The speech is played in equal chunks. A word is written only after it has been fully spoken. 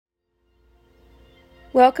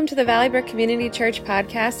Welcome to the Valley Brook Community Church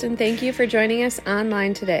podcast, and thank you for joining us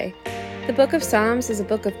online today. The Book of Psalms is a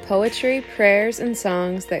book of poetry, prayers, and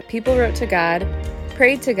songs that people wrote to God,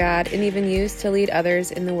 prayed to God, and even used to lead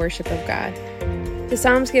others in the worship of God. The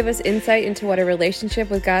Psalms give us insight into what a relationship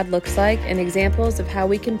with God looks like and examples of how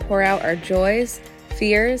we can pour out our joys,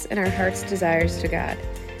 fears, and our heart's desires to God.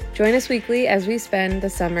 Join us weekly as we spend the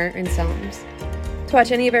summer in Psalms. To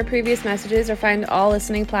watch any of our previous messages or find all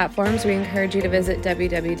listening platforms, we encourage you to visit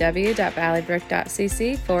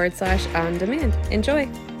www.valleybrook.cc/on-demand. Enjoy.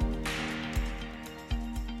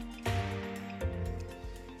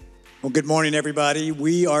 Well, good morning, everybody.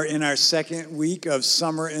 We are in our second week of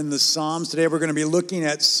Summer in the Psalms. Today, we're going to be looking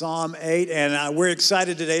at Psalm 8, and we're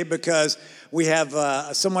excited today because we have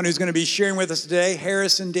someone who's going to be sharing with us today,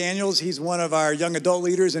 Harrison Daniels. He's one of our young adult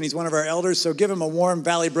leaders, and he's one of our elders, so give him a warm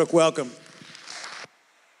Valley Brook welcome.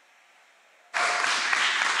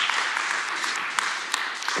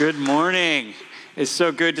 Good morning. It's so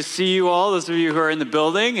good to see you all, those of you who are in the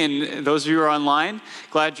building and those of you who are online.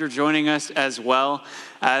 Glad you're joining us as well.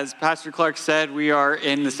 As Pastor Clark said, we are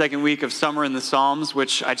in the second week of Summer in the Psalms,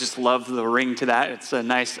 which I just love the ring to that. It's a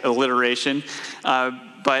nice alliteration.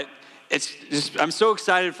 But I'm so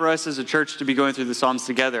excited for us as a church to be going through the Psalms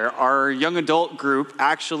together. Our young adult group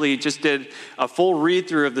actually just did a full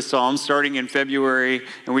read-through of the Psalms starting in February,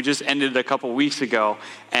 and we just ended a couple weeks ago.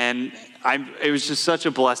 And it was just such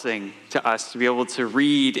a blessing to us to be able to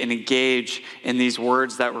read and engage in these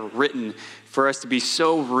words that were written for us to be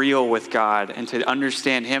so real with God and to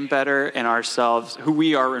understand Him better and ourselves, who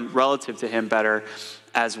we are relative to Him better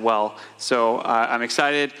as well. So I'm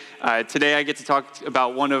excited. Today I get to talk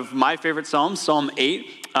about one of my favorite Psalms, Psalm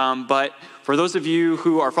 8. But for those of you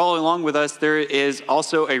who are following along with us, there is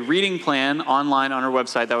also a reading plan online on our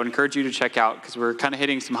website that I would encourage you to check out because we're kind of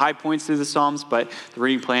hitting some high points through the Psalms, but the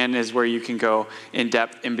reading plan is where you can go in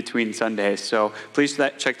depth in between Sundays. So please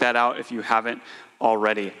check that out if you haven't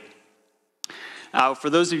already. For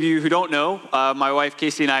those of you who don't know, my wife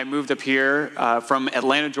Casey and I moved up here from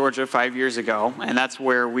Atlanta, Georgia 5 years ago, and that's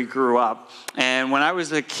where we grew up. And when I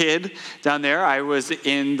was a kid down there, I was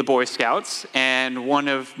in the Boy Scouts, and one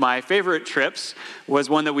of my favorite trips was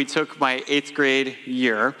one that we took my 8th grade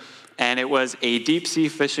year, and it was a deep sea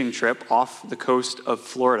fishing trip off the coast of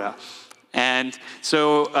Florida. And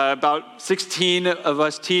so about 16 of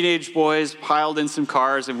us teenage boys piled in some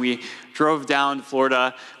cars, and we drove down to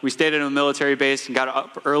Florida. We stayed at a military base and got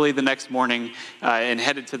up early the next morning and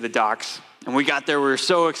headed to the docks. And we got there, we were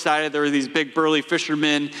so excited. There were these big burly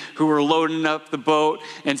fishermen who were loading up the boat.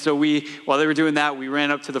 And so while they were doing that, we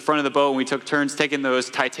ran up to the front of the boat and we took turns taking those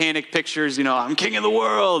Titanic pictures, I'm king of the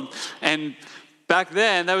world. And back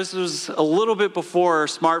then, that was a little bit before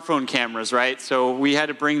smartphone cameras, right? So we had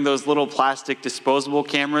to bring those little plastic disposable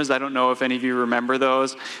cameras. I don't know if any of you remember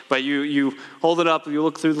those, but you hold it up, you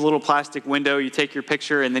look through the little plastic window, you take your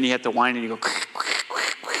picture, and then you have to wind and you go,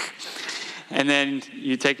 and then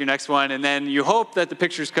you take your next one, and then you hope that the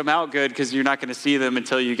pictures come out good because you're not going to see them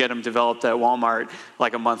until you get them developed at Walmart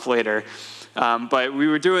like a month later. But we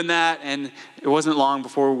were doing that, and it wasn't long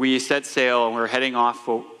before we set sail, and we were heading off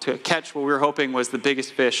to catch what we were hoping was the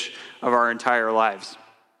biggest fish of our entire lives.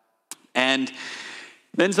 And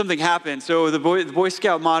then something happened. So the Boy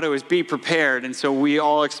Scout motto is be prepared, and so we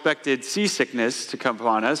all expected seasickness to come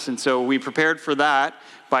upon us, and so we prepared for that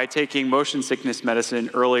by taking motion sickness medicine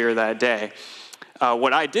earlier that day.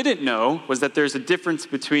 What I didn't know was that there's a difference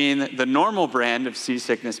between the normal brand of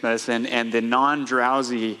seasickness medicine and the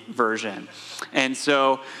non-drowsy version. And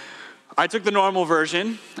so I took the normal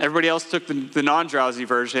version, everybody else took the non-drowsy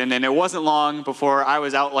version, and it wasn't long before I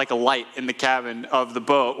was out like a light in the cabin of the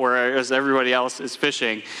boat, whereas everybody else is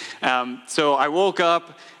fishing. So I woke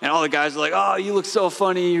up, and all the guys were like, oh, you look so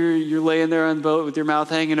funny, you're laying there on the boat with your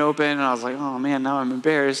mouth hanging open, and I was like, oh man, now I'm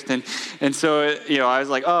embarrassed. And so, I was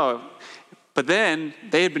like, oh. But then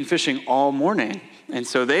they had been fishing all morning, and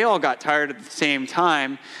so they all got tired at the same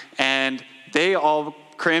time, and they all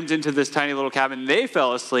crammed into this tiny little cabin. They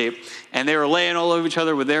fell asleep, and they were laying all over each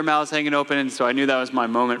other with their mouths hanging open, and so I knew that was my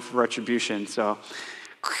moment for retribution. So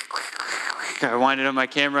I winded up my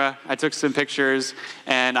camera, I took some pictures,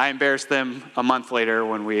 and I embarrassed them a month later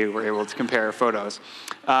when we were able to compare photos.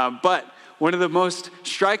 But one of the most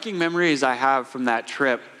striking memories I have from that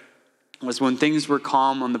trip was when things were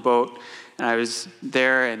calm on the boat, and I was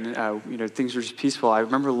there, and things were just peaceful. I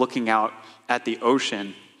remember looking out at the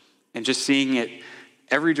ocean and just seeing it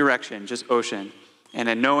every direction, just ocean, and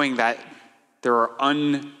then knowing that there are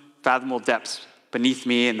unfathomable depths beneath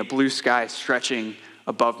me and the blue sky stretching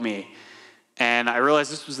above me. And I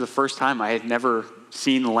realized this was the first time I had never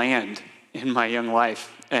seen land in my young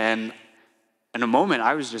life, and in a moment,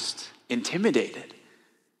 I was just intimidated.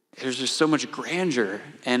 There's just so much grandeur,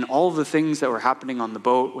 and all of the things that were happening on the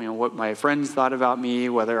boat, what my friends thought about me,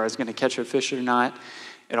 whether I was going to catch a fish or not,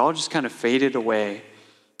 it all just kind of faded away,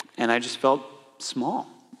 and I just felt small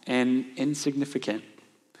and insignificant.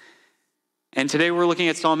 And today we're looking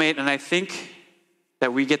at Psalm 8, and I think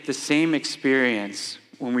that we get the same experience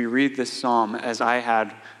when we read this psalm as I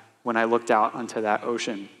had when I looked out onto that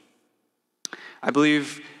ocean. I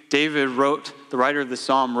believe David the writer of the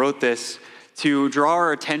psalm wrote this to draw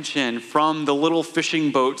our attention from the little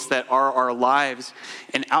fishing boats that are our lives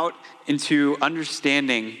and out into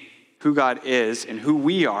understanding who God is and who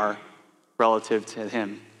we are relative to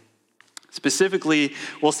him. Specifically,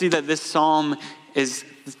 we'll see that this psalm is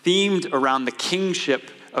themed around the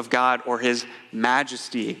kingship of God, or his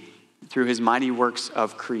majesty, through his mighty works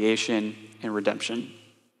of creation and redemption.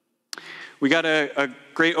 We got a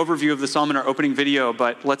great overview of the psalm in our opening video,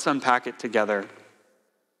 but let's unpack it together.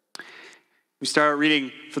 We start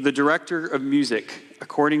reading, "For the director of music,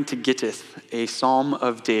 according to Gittith, a psalm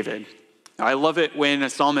of David." Now, I love it when a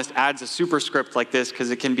psalmist adds a superscript like this because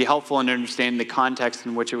it can be helpful in understanding the context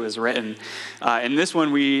in which it was written. In this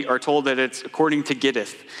one, we are told that it's according to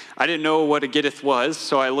Gittith. I didn't know what a Gittith was,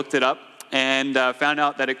 so I looked it up and found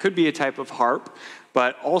out that it could be a type of harp,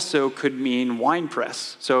 but also could mean wine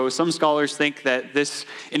press. So some scholars think that this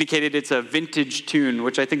indicated it's a vintage tune,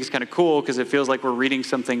 which I think is kind of cool because it feels like we're reading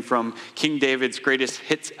something from King David's greatest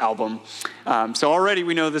hits album. So already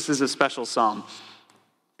we know this is a special psalm.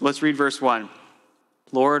 Let's read verse 1.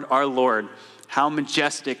 "Lord, our Lord, how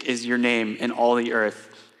majestic is your name in all the earth.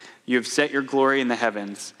 You have set your glory in the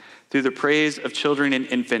heavens. Through the praise of children and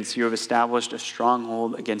infants, you have established a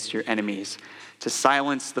stronghold against your enemies, to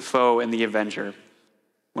silence the foe and the avenger.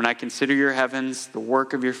 When I consider your heavens, the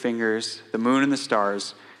work of your fingers, the moon and the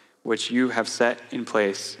stars, which you have set in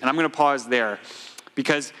place." And I'm going to pause there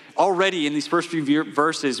because already in these first few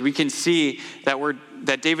verses, we can see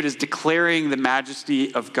that David is declaring the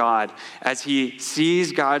majesty of God as he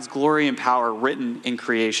sees God's glory and power written in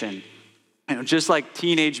creation. Just like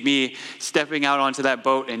teenage me stepping out onto that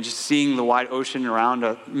boat and just seeing the wide ocean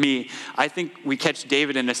around me, I think we catch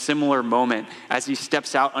David in a similar moment as he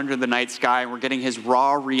steps out under the night sky, and we're getting his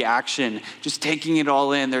raw reaction, just taking it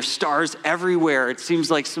all in. There's stars everywhere. It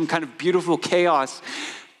seems like some kind of beautiful chaos.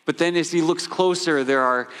 But then as he looks closer, there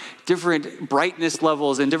are different brightness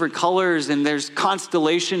levels and different colors, and there's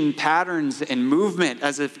constellation patterns and movement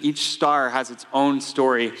as if each star has its own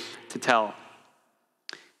story to tell.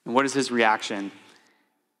 And what is his reaction?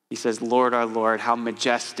 He says, "Lord, our Lord, how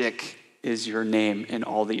majestic is your name in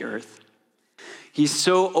all the earth." He's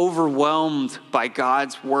so overwhelmed by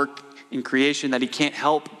God's work in creation that he can't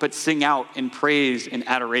help but sing out in praise and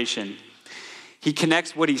adoration. He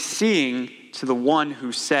connects what he's seeing to the one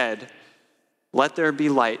who said, "Let there be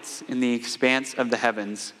lights in the expanse of the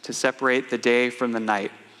heavens to separate the day from the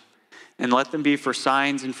night, and let them be for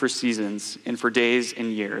signs and for seasons and for days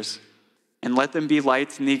and years. And let them be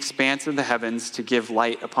lights in the expanse of the heavens to give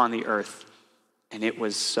light upon the earth." And it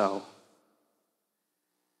was so.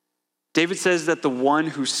 David says that the one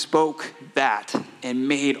who spoke that and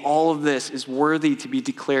made all of this is worthy to be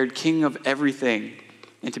declared king of everything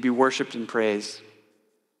and to be worshiped and praised.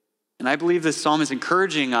 And I believe this psalm is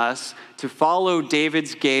encouraging us to follow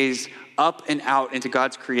David's gaze up and out into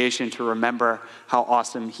God's creation to remember how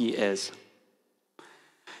awesome he is.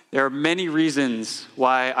 There are many reasons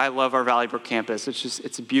why I love our Valley Brook campus.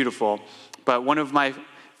 It's beautiful. But one of my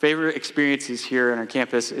favorite experiences here on our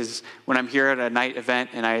campus is when I'm here at a night event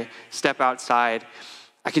and I step outside,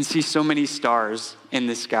 I can see so many stars in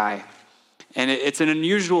the sky. And it's an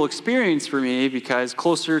unusual experience for me because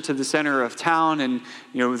closer to the center of town and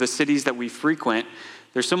the cities that we frequent,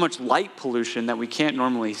 there's so much light pollution that we can't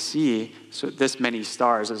normally see this many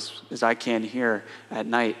stars as I can here at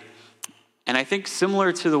night. And I think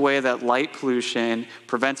similar to the way that light pollution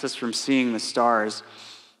prevents us from seeing the stars,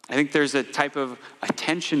 I think there's a type of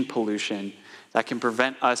attention pollution that can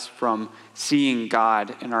prevent us from seeing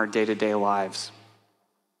God in our day-to-day lives.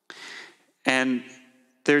 And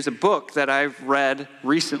there's a book that I've read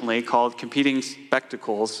recently called Competing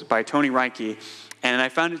Spectacles by Tony Reinke, and I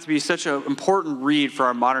found it to be such an important read for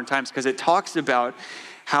our modern times because it talks about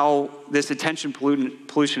how this attention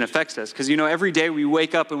pollution affects us. Because, every day we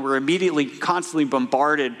wake up and we're immediately constantly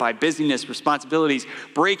bombarded by busyness, responsibilities,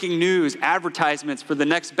 breaking news, advertisements for the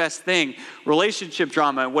next best thing, relationship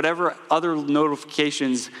drama, whatever other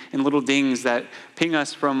notifications and little dings that ping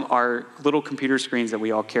us from our little computer screens that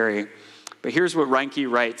we all carry. But here's what Reinke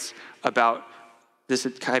writes about this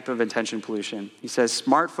type of attention pollution. He says,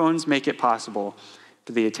 "Smartphones make it possible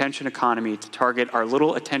for the attention economy to target our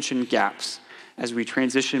little attention gaps as we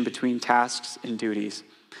transition between tasks and duties.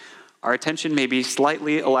 Our attention may be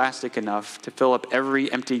slightly elastic enough to fill up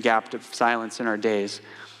every empty gap of silence in our days,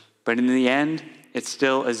 but in the end, it's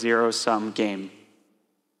still a zero-sum game.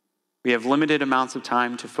 We have limited amounts of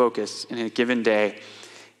time to focus in a given day,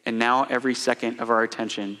 and now every second of our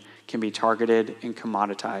attention can be targeted and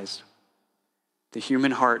commoditized. The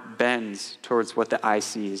human heart bends towards what the eye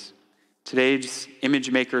sees. Today's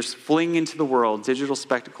image makers fling into the world digital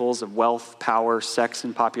spectacles of wealth, power, sex,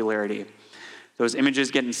 and popularity. Those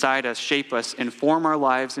images get inside us, shape us, and form our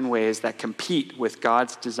lives in ways that compete with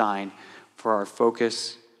God's design for our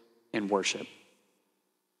focus and worship.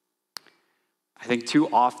 I think too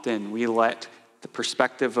often we let the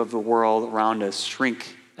perspective of the world around us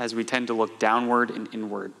shrink as we tend to look downward and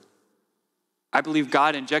inward. I believe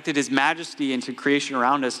God injected his majesty into creation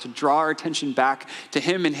around us to draw our attention back to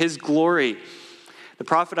him and his glory. The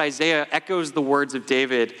prophet Isaiah echoes the words of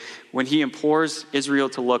David when he implores Israel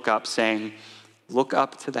to look up, saying, "Look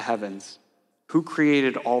up to the heavens. Who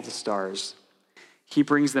created all the stars?" He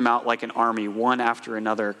brings them out like an army, one after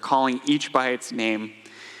another, calling each by its name.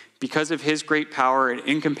 Because of his great power and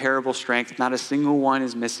incomparable strength, not a single one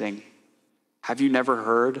is missing. Have you never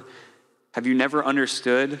heard? Have you never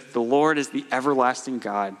understood? The Lord is the everlasting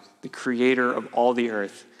God, the creator of all the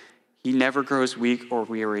earth. He never grows weak or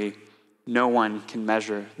weary. No one can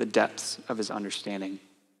measure the depths of his understanding.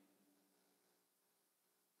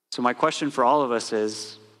 So my question for all of us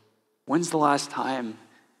is, when's the last time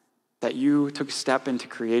that you took a step into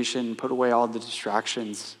creation, put away all the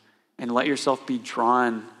distractions, and let yourself be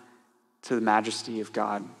drawn to the majesty of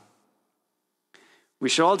God? We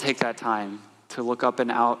should all take that time to look up and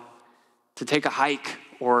out, to take a hike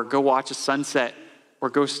or go watch a sunset or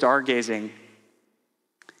go stargazing.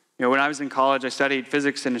 When I was in college, I studied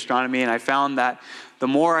physics and astronomy, and I found that the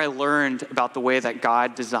more I learned about the way that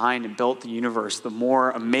God designed and built the universe, the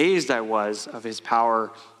more amazed I was of his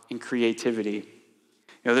power and creativity.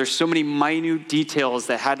 There's so many minute details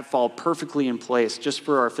that had to fall perfectly in place just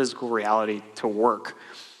for our physical reality to work.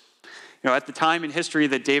 At the time in history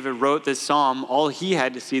that David wrote this psalm, all he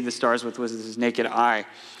had to see the stars with was his naked eye.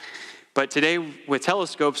 But today, with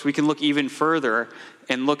telescopes, we can look even further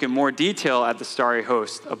and look in more detail at the starry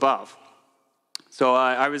host above. So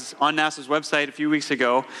I was on NASA's website a few weeks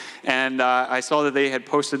ago, and I saw that they had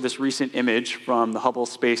posted this recent image from the Hubble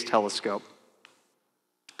Space Telescope.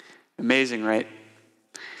 Amazing, right?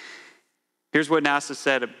 Here's what NASA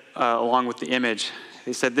said along with the image.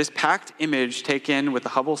 They said, "This packed image taken with the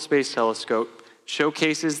Hubble Space Telescope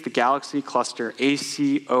showcases the galaxy cluster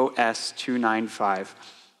ACOS 295,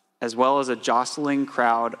 as well as a jostling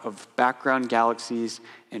crowd of background galaxies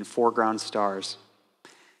and foreground stars.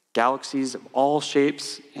 Galaxies of all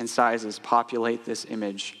shapes and sizes populate this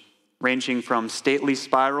image, ranging from stately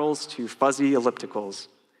spirals to fuzzy ellipticals.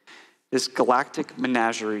 This galactic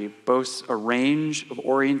menagerie boasts a range of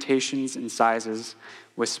orientations and sizes,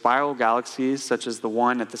 with spiral galaxies such as the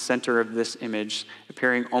one at the center of this image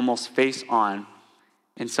appearing almost face-on,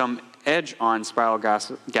 and some edge-on spiral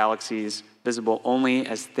galaxies visible only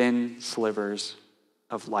as thin slivers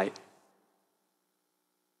of light."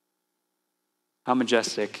 How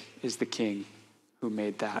majestic is the King who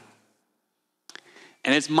made that?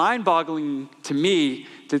 And it's mind-boggling to me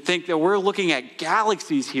to think that we're looking at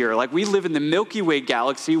galaxies here. Like, we live in the Milky Way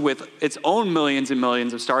galaxy with its own millions and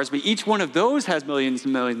millions of stars, but each one of those has millions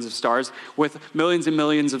and millions of stars with millions and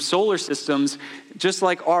millions of solar systems just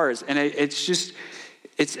like ours. And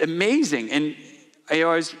it's amazing. And I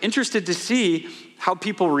was interested to see how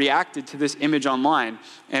people reacted to this image online.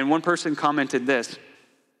 And one person commented this: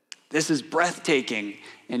 "This is breathtaking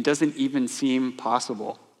and doesn't even seem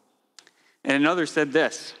possible." And another said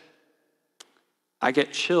this: "I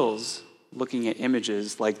get chills looking at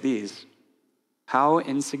images like these. How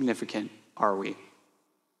insignificant are we?"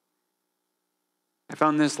 I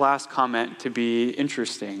found this last comment to be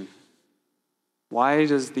interesting. Why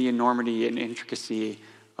does the enormity and intricacy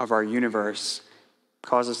of our universe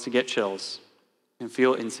cause us to get chills and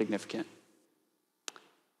feel insignificant?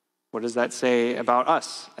 What does that say about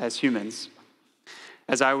us as humans?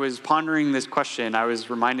 As I was pondering this question, I was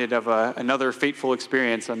reminded of another fateful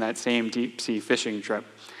experience on that same deep-sea fishing trip.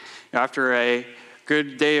 After a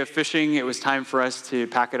good day of fishing, it was time for us to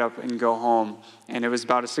pack it up and go home. And it was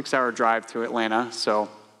about a 6-hour drive to Atlanta. So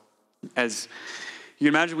as you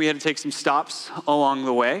can imagine, we had to take some stops along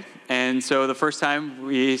the way. And so the first time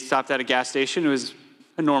we stopped at a gas station, it was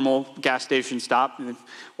a normal gas station stop. And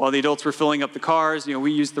while the adults were filling up the cars,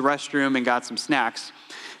 we used the restroom and got some snacks.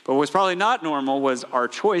 But what was probably not normal was our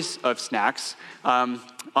choice of snacks.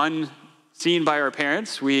 seen by our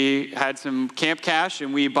parents. We had some camp cash,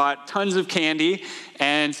 and we bought tons of candy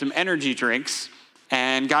and some energy drinks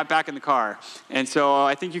and got back in the car. And so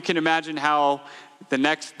I think you can imagine how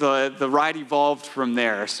the ride evolved from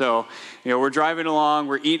there. So, we're driving along,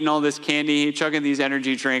 we're eating all this candy, chugging these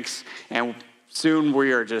energy drinks, and soon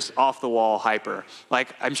we are just off the wall hyper.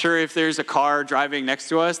 Like, I'm sure if there's a car driving next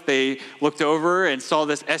to us, they looked over and saw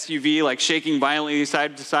this SUV like shaking violently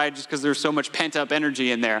side to side just because there's so much pent up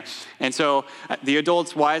energy in there. And so the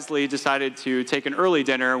adults wisely decided to take an early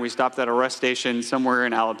dinner. We stopped at a rest station somewhere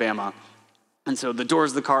in Alabama. And so the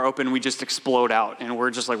doors of the car open, we just explode out, and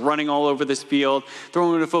we're just like running all over this field,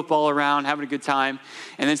 throwing a football around, having a good time.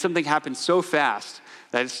 And then something happened so fast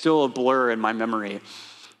that it's still a blur in my memory.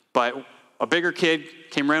 But a bigger kid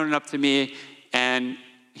came running up to me, and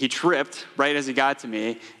he tripped right as he got to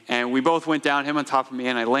me, and we both went down, him on top of me,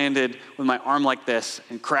 and I landed with my arm like this,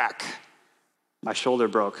 and crack, my shoulder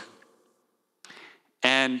broke.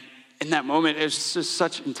 And in that moment, it was just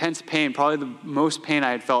such intense pain, probably the most pain I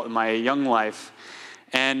had felt in my young life.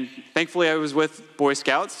 And thankfully, I was with Boy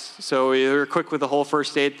Scouts, so we were quick with the whole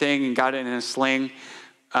first aid thing and got it in a sling.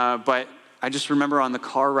 But I just remember on the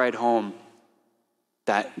car ride home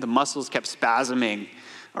that the muscles kept spasming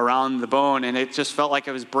around the bone, and it just felt like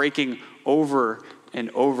I was breaking over and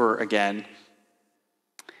over again.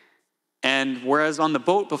 And whereas on the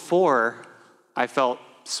boat before, I felt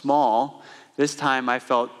small, this time I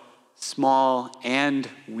felt small and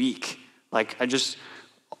weak. I felt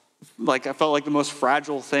like the most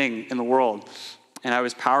fragile thing in the world, and I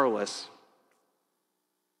was powerless.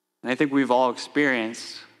 And I think we've all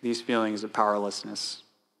experienced these feelings of powerlessness.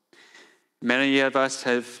 Many of us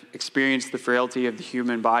have experienced the frailty of the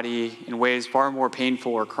human body in ways far more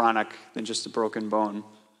painful or chronic than just a broken bone.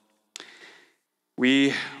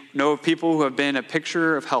 We know of people who have been a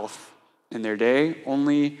picture of health in their day,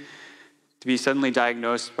 only to be suddenly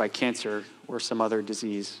diagnosed by cancer or some other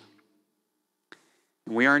disease.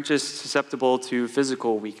 And we aren't just susceptible to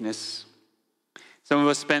physical weakness. Some of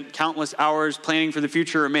us spent countless hours planning for the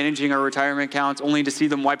future or managing our retirement accounts only to see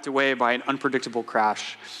them wiped away by an unpredictable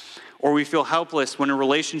crash. Or we feel helpless when a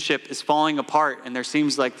relationship is falling apart and there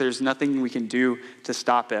seems like there's nothing we can do to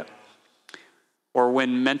stop it. Or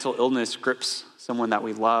when mental illness grips someone that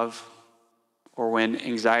we love, or when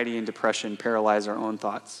anxiety and depression paralyze our own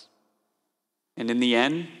thoughts. And in the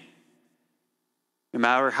end, no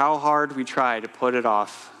matter how hard we try to put it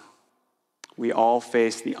off, we all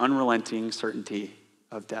face the unrelenting certainty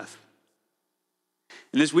of death.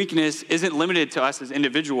 And this weakness isn't limited to us as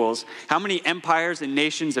individuals. How many empires and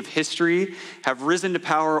nations of history have risen to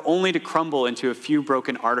power only to crumble into a few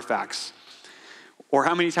broken artifacts? Or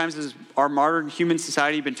how many times has our modern human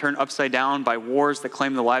society been turned upside down by wars that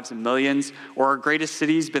claim the lives of millions? Or our greatest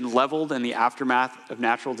cities been leveled in the aftermath of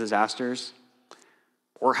natural disasters?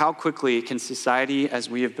 Or how quickly can society as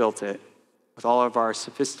we have built it, with all of our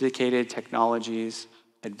sophisticated technologies,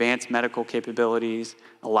 advanced medical capabilities,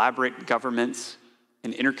 elaborate governments,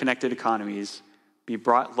 and interconnected economies, be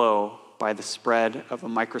brought low by the spread of a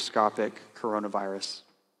microscopic coronavirus?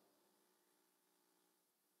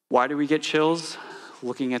 Why do we get chills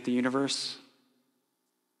looking at the universe?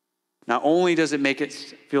 Not only does it make it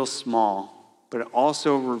feel small, but it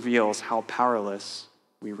also reveals how powerless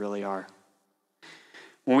we really are.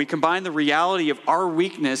 When we combine the reality of our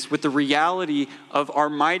weakness with the reality of our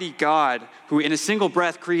mighty God, who in a single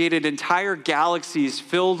breath created entire galaxies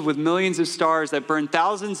filled with millions of stars that burn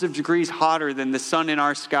thousands of degrees hotter than the sun in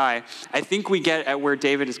our sky, I think we get at where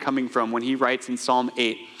David is coming from when he writes in Psalm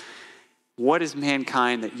 8, "What is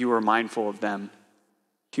mankind that you are mindful of them?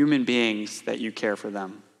 Human beings that you care for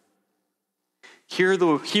them." Here,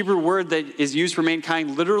 the Hebrew word that is used for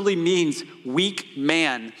mankind literally means weak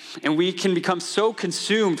man. And we can become so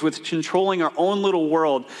consumed with controlling our own little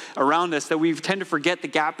world around us that we tend to forget the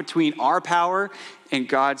gap between our power and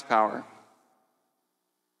God's power.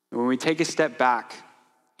 And when we take a step back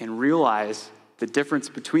and realize the difference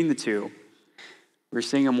between the two, we're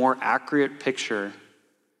seeing a more accurate picture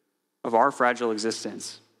of our fragile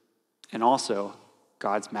existence and also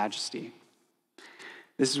God's majesty.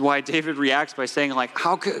 This is why David reacts by saying,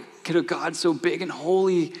 how could a God so big and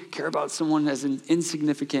holy care about someone as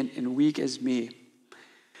insignificant and weak as me?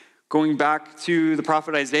 Going back to the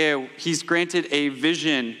prophet Isaiah, he's granted a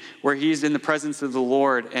vision where he's in the presence of the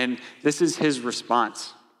Lord, and this is his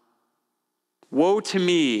response. "Woe to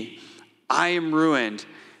me, I am ruined,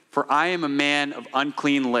 for I am a man of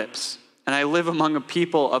unclean lips, and I live among a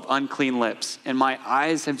people of unclean lips, and my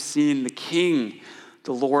eyes have seen the King,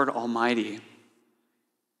 the Lord Almighty."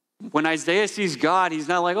 When Isaiah sees God, he's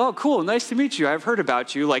not like, oh, cool, nice to meet you. I've heard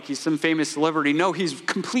about you, like he's some famous celebrity. No, he's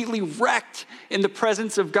completely wrecked in the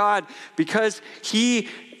presence of God because he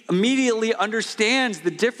immediately understands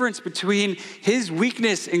the difference between his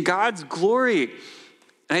weakness and God's glory.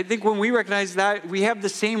 And I think when we recognize that, we have the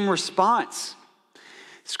same response.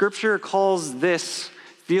 Scripture calls this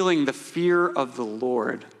feeling the fear of the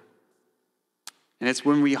Lord. And it's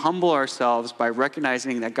when we humble ourselves by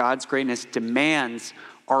recognizing that God's greatness demands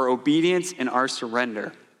our obedience and our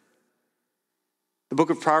surrender. The book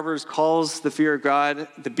of Proverbs calls the fear of God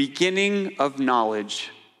the beginning of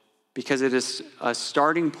knowledge because it is a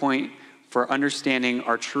starting point for understanding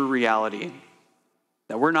our true reality,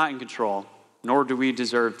 that we're not in control, nor do we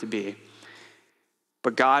deserve to be.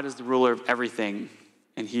 But God is the ruler of everything,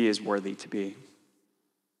 and he is worthy to be.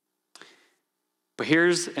 But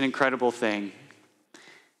here's an incredible thing.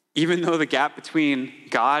 Even though the gap between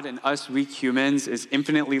God and us weak humans is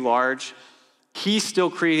infinitely large, he still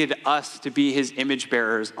created us to be his image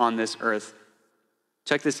bearers on this earth.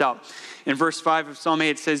 Check this out. In verse 5 of Psalm 8,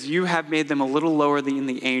 it says, you have made them a little lower than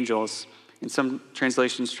the angels. In some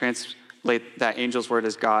translations translate that angel's word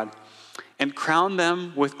as God. And crowned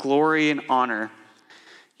them with glory and honor.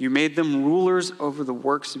 You made them rulers over the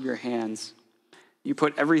works of your hands. You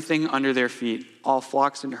put everything under their feet, all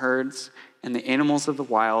flocks and herds, and the animals of the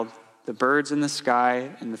wild, the birds in the sky,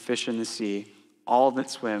 and the fish in the sea, all that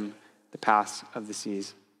swim the paths of the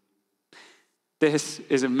seas. This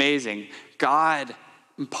is amazing. God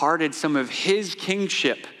imparted some of his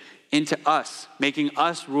kingship into us, making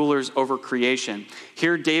us rulers over creation.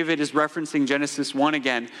 Here David is referencing Genesis 1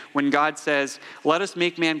 again, when God says, let us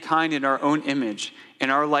make mankind in our own image, in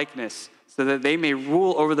our likeness, so that they may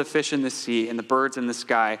rule over the fish in the sea and the birds in the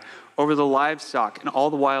sky, over the livestock and all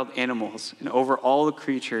the wild animals, and over all the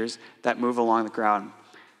creatures that move along the ground.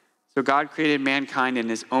 So God created mankind in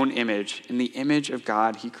his own image. In the image of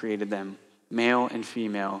God, he created them. Male and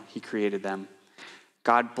female, he created them.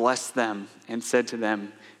 God blessed them and said to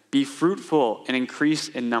them, be fruitful and increase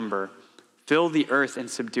in number. Fill the earth and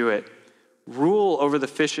subdue it. Rule over the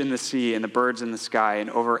fish in the sea and the birds in the sky and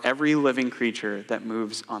over every living creature that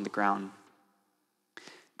moves on the ground.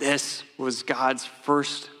 This was God's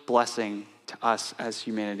first blessing to us as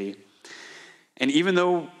humanity. And even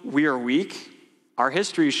though we are weak, our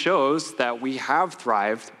history shows that we have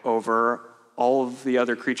thrived over all of the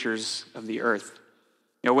other creatures of the earth.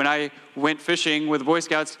 You know, when I went fishing with the Boy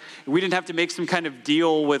Scouts, we didn't have to make some kind of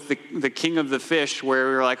deal with the king of the fish where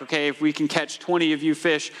we were like, okay, if we can catch 20 of you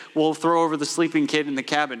fish, we'll throw over the sleeping kid in the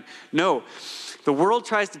cabin. No, the world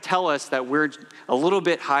tries to tell us that we're a little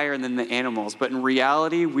bit higher than the animals, but in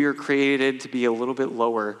reality, we are created to be a little bit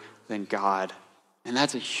lower than God. And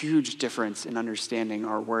that's a huge difference in understanding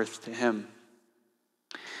our worth to him.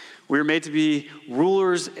 We are made to be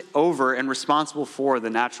rulers over and responsible for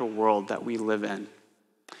the natural world that we live in.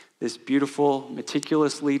 This beautiful,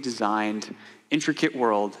 meticulously designed, intricate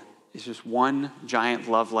world is just one giant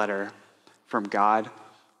love letter from God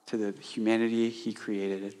to the humanity he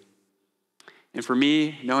created. And for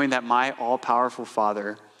me, knowing that my all-powerful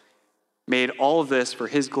Father made all of this for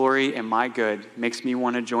his glory and my good makes me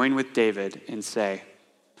want to join with David and say,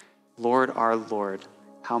 Lord, our Lord,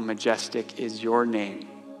 how majestic is your name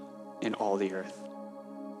in all the earth.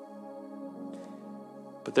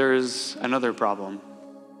 But there is another problem.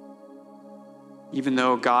 Even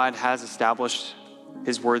though God has established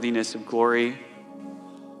his worthiness of glory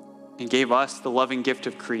and gave us the loving gift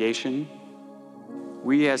of creation,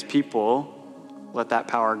 we as people let that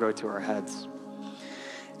power go to our heads.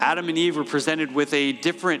 Adam and Eve were presented with a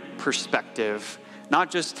different perspective,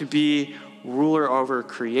 not just to be ruler over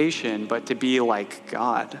creation, but to be like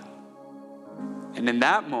God. And in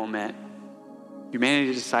that moment,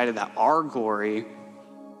 humanity decided that our glory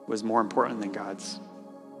was more important than God's.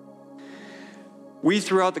 We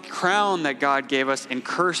threw out the crown that God gave us and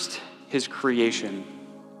cursed his creation.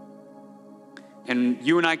 And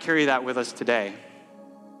you and I carry that with us today.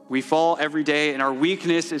 We fall every day, and our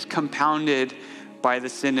weakness is compounded by the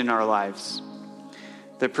sin in our lives.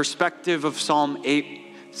 The perspective of Psalm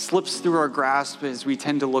 8 slips through our grasp as we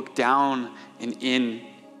tend to look down and in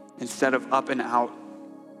instead of up and out.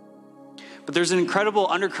 But there's an incredible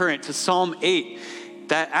undercurrent to Psalm 8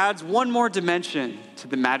 that adds one more dimension to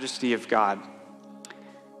the majesty of God.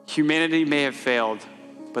 Humanity may have failed,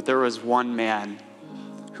 but there was one man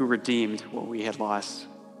who redeemed what we had lost.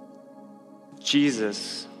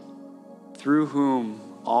 Jesus, through whom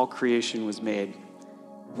all creation was made,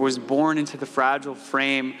 was born into the fragile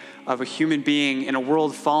frame of a human being in a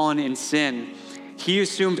world fallen in sin. He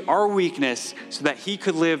assumed our weakness so that he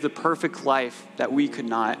could live the perfect life that we could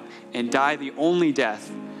not and die the only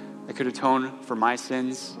death that could atone for my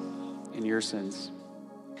sins and your sins.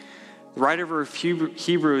 The writer of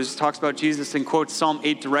Hebrews talks about Jesus and quotes Psalm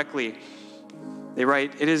 8 directly. They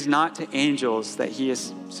write, "It is not to angels that he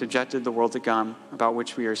has subjected the world to come, about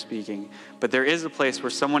which we are speaking. But there is a place where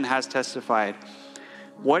someone has testified,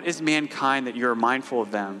 'What is mankind that you are mindful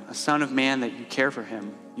of them? A son of man that you care for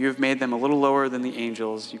him? You have made them a little lower than the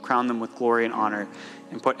angels. You crown them with glory and honor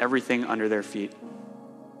and put everything under their feet.'"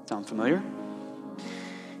 Sound familiar?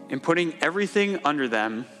 In putting everything under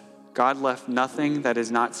them, God left nothing that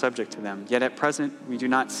is not subject to them. Yet at present, we do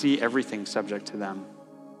not see everything subject to them.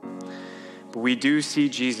 But we do see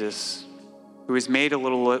Jesus, who is made a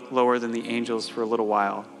little lower than the angels for a little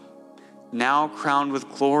while, now crowned with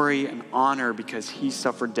glory and honor because he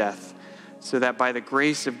suffered death, so that by the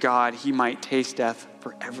grace of God, he might taste death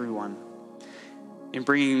for everyone. In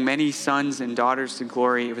bringing many sons and daughters to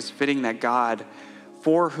glory, it was fitting that God,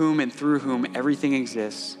 for whom and through whom everything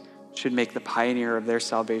exists, should make the pioneer of their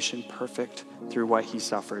salvation perfect through what he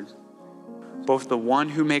suffered. Both the one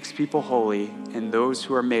who makes people holy and those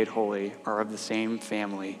who are made holy are of the same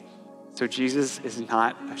family. So Jesus is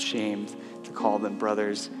not ashamed to call them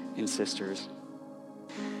brothers and sisters.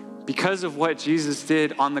 Because of what Jesus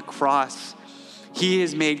did on the cross, he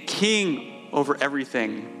is made king over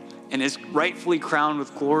everything and is rightfully crowned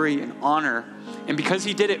with glory and honor. And because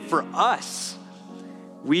he did it for us,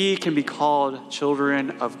 we can be called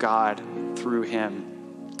children of God through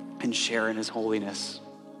him and share in his holiness.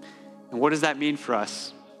 And what does that mean for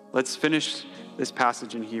us? Let's finish this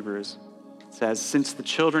passage in Hebrews. It says, "Since the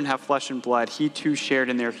children have flesh and blood, he too shared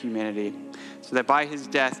in their humanity, so that by his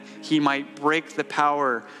death he might break the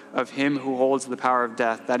power of him who holds the power of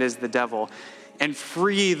death, that is the devil, and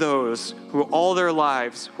free those who all their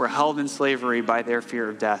lives were held in slavery by their fear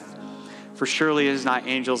of death. For surely it is not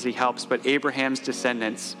angels he helps, but Abraham's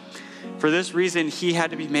descendants. For this reason, he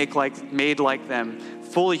had to be made like them,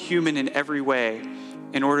 fully human in every way,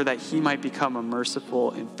 in order that he might become a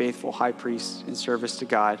merciful and faithful high priest in service to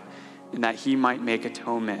God, and that he might make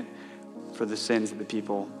atonement for the sins of the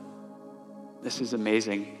people." This is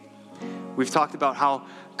amazing. We've talked about how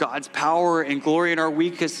God's power and glory in our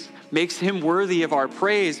weakness makes him worthy of our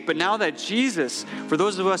praise. But now that Jesus, for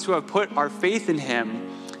those of us who have put our faith in him,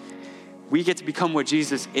 we get to become what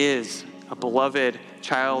Jesus is, a beloved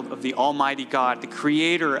child of the Almighty God, the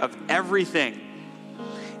creator of everything,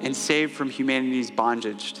 and saved from humanity's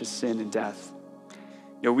bondage to sin and death.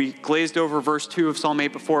 We glazed over verse 2 of Psalm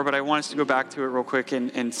 8 before, but I want us to go back to it real quick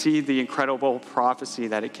and see the incredible prophecy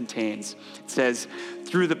that it contains. It says,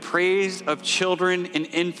 "Through the praise of children and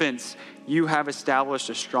infants, you have established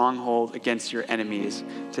a stronghold against your enemies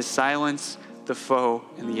to silence the foe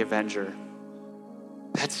and the avenger."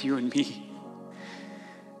 That's you and me.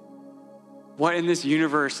 What in this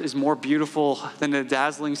universe is more beautiful than a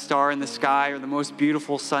dazzling star in the sky or the most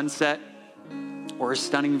beautiful sunset or a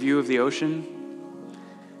stunning view of the ocean?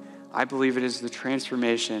 I believe it is the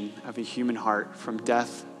transformation of a human heart from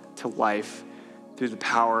death to life through the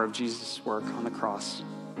power of Jesus' work on the cross.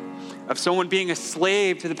 Of someone being a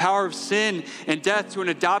slave to the power of sin and death to an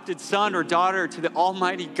adopted son or daughter to the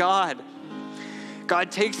Almighty God.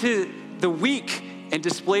 God takes the weak and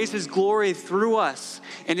displays his glory through us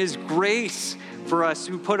and his grace for us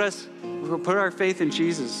who put our faith in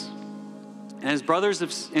Jesus. And as brothers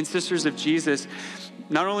and sisters of Jesus,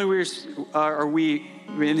 not only are we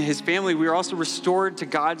in his family, we are also restored to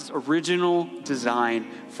God's original design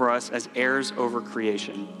for us as heirs over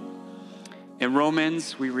creation. In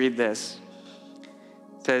Romans, we read this.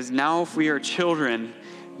 It says, "Now if we are children,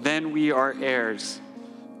 then we are heirs,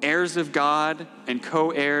 heirs of God and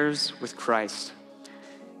co-heirs with Christ.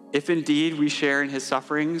 If indeed we share in his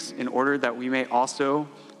sufferings, in order that we may also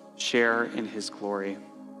share in his glory."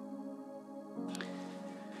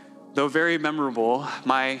 Though very memorable,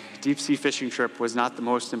 my deep sea fishing trip was not the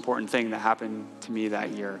most important thing that happened to me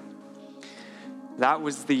that year. That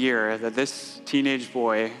was the year that this teenage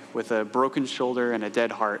boy with a broken shoulder and a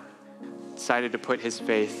dead heart decided to put his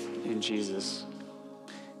faith in Jesus.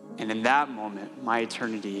 And in that moment, my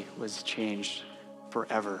eternity was changed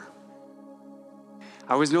forever.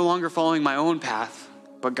 I was no longer following my own path,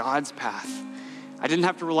 but God's path. I didn't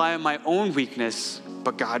have to rely on my own weakness,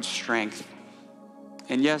 but God's strength.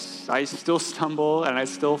 And yes, I still stumble and I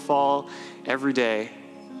still fall every day,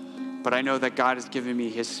 but I know that God has given me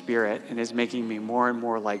his Spirit and is making me more and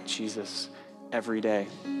more like Jesus every day.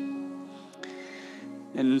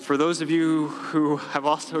 And for those of you who have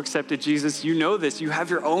also accepted Jesus, you know this. You have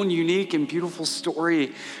your own unique and beautiful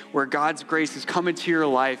story where God's grace has come into your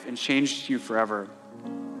life and changed you forever.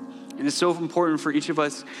 And it's so important for each of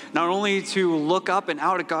us not only to look up and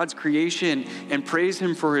out at God's creation and praise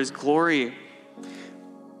him for his glory,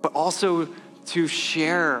 but also to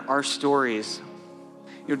share our stories.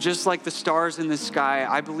 Just like the stars in the sky,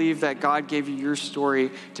 I believe that God gave you your story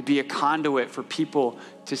to be a conduit for people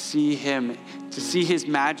to see him, to see his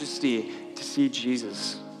majesty, to see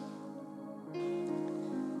Jesus.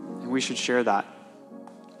 And we should share that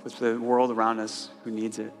with the world around us who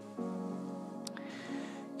needs it.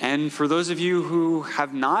 And for those of you who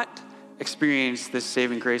have not experienced this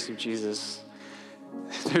saving grace of Jesus,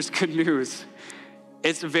 there's good news.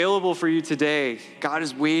 It's available for you today. God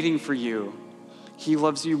is waiting for you. He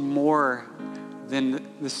loves you more than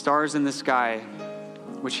the stars in the sky,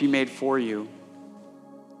 which he made for you.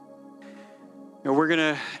 Now, we're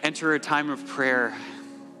going to enter a time of prayer.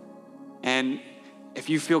 And if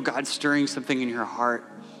you feel God stirring something in your heart,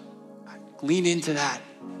 lean into that.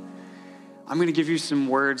 I'm going to give you some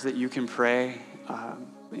words that you can pray,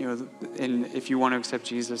 and if you want to accept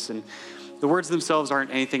Jesus. And the words themselves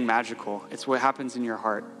aren't anything magical. It's what happens in your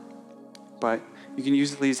heart. But you can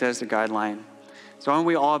use these as a guideline. So why don't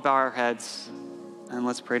we all bow our heads and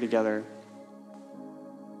let's pray together.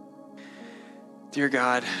 Dear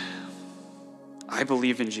God, I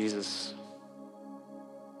believe in Jesus.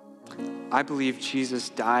 I believe Jesus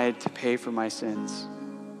died to pay for my sins.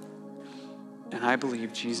 And I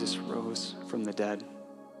believe Jesus rose from the dead.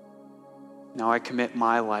 Now I commit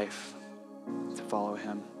my life to follow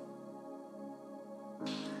him.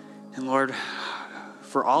 And Lord,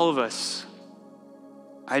 for all of us,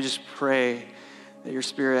 I just pray that your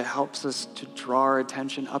Spirit helps us to draw our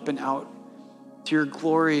attention up and out to your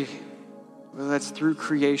glory, whether that's through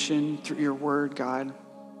creation, through your word, God.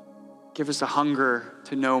 Give us a hunger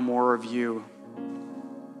to know more of you.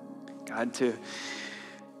 God,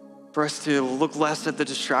 for us to look less at the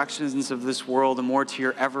distractions of this world and more to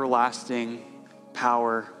your everlasting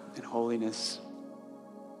power and holiness.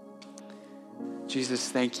 Jesus,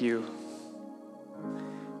 thank you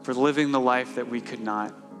for living the life that we could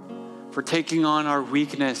not, for taking on our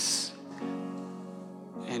weakness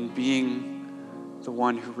and being the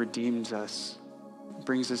one who redeems us,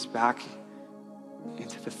 brings us back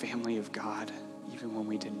into the family of God, even when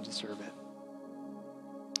we didn't deserve it.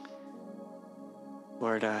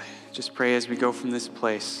 Lord, just pray as we go from this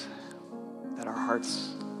place that our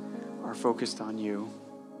hearts are focused on you,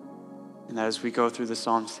 and that as we go through the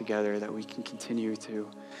Psalms together, that we can continue to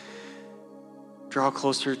draw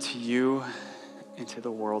closer to you and to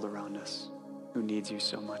the world around us who needs you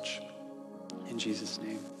so much. In Jesus'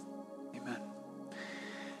 name, amen.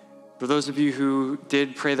 For those of you who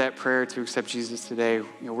did pray that prayer to accept Jesus today,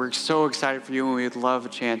 we're so excited for you, and we'd love a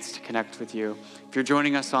chance to connect with you. If you're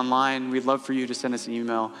joining us online, we'd love for you to send us an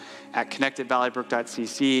email at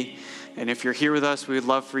connect@valleybrook.cc. And if you're here with us, we'd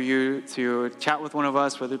love for you to chat with one of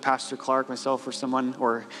us, whether Pastor Clark, myself, or someone,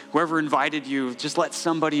 or whoever invited you. Just let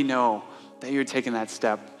somebody know that you're taking that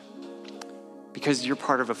step, because you're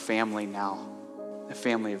part of a family now, a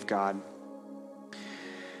family of God.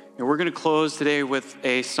 And we're going to close today with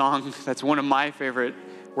a song that's one of my favorite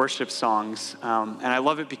worship songs. And I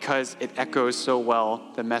love it because it echoes so well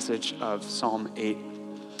the message of Psalm 8.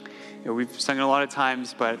 We've sung it a lot of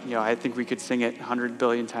times, but I think we could sing it 100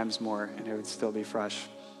 billion times more and it would still be fresh.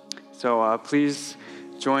 So please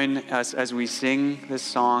join us as we sing this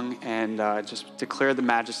song and just declare the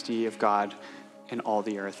majesty of God in all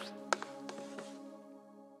the earth.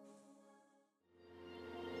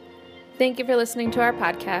 Thank you for listening to our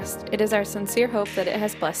podcast. It is our sincere hope that it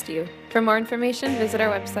has blessed you. For more information, visit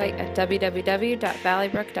our website at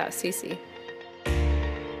www.valleybrook.cc.